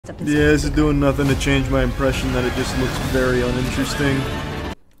Yeah, this is doing nothing to change my impression that it just looks very uninteresting.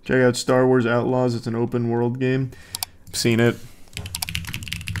 Check out Star Wars Outlaws, it's an open world game. I've seen it.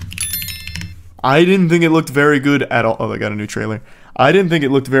 I didn't think it looked very good at all. Oh, they got a new trailer. I didn't think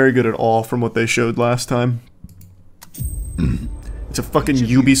it looked very good at all from what they showed last time. It's a fucking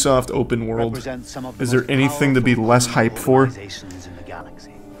Ubisoft open world. Is there anything to be less hype for?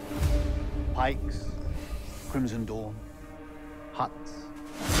 Pikes, Crimson Dawn, Huts.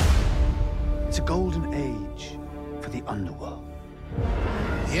 It's a golden age for the underworld.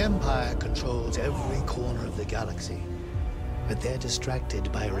 The Empire controls every corner of the galaxy, but they're distracted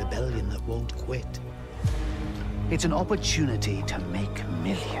by a rebellion that won't quit. It's an opportunity to make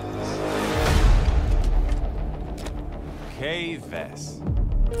millions. Okay, Vess.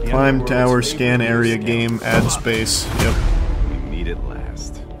 Climb tower, scan area, game, add space. Yep. We meet at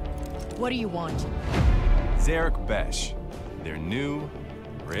last. What do you want? Zarek Besh. They're new,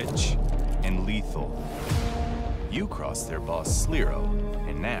 rich, and lethal. You crossed their boss Sliro,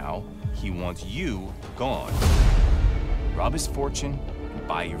 and now he wants you gone. Rob his fortune and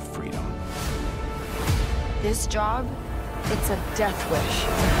buy your freedom. This job, it's a death wish.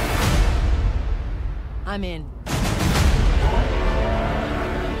 I'm in.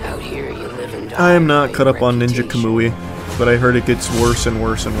 Out here you live and die. I am not caught up on Ninja Kamui, but I heard it gets worse and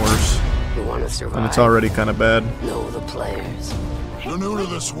worse and worse. You want to survive. And it's already kind of bad. Know the players. You're new to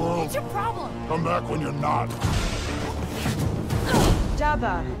this world. What's your problem? Come back when you're not.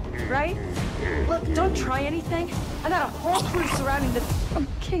 Jabba, right? Look, don't try anything. I got a whole crew surrounding the...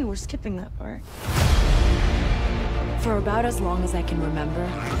 Okay, we're skipping that part. For about as long as I can remember,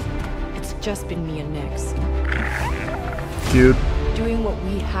 it's just been me and Nix. Cute. Doing what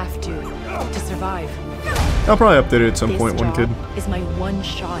we have to survive. I'll probably update it at some point, one kid. Is my one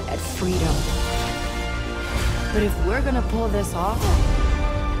shot at freedom. But if we're gonna pull this off,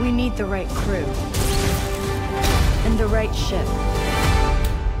 we need the right crew. And the right ship.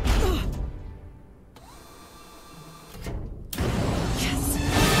 Yes.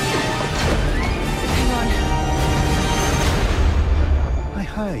 Hang on. I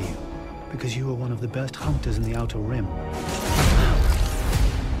hire you because you are one of the best hunters in the Outer Rim. Yeah,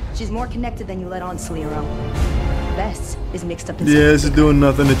 She's more connected than you let on, Sliro. Vess is mixed up in... Yeah, this is doing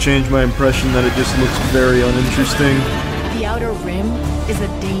nothing to change my impression that it just looks very uninteresting. The Outer Rim is a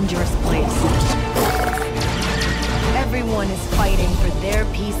dangerous place. Everyone is fighting for their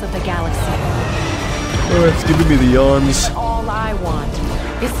piece of the galaxy. Oh, it's giving me the yawns. But all I want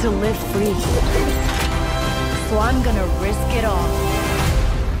is to live free. So I'm gonna risk it all.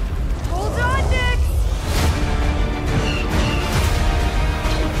 Hold on, Nick!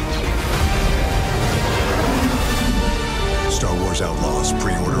 Star Wars Outlaws,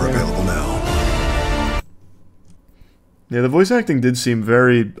 pre-order available now. Yeah, the voice acting did seem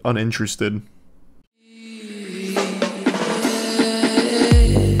very uninterested.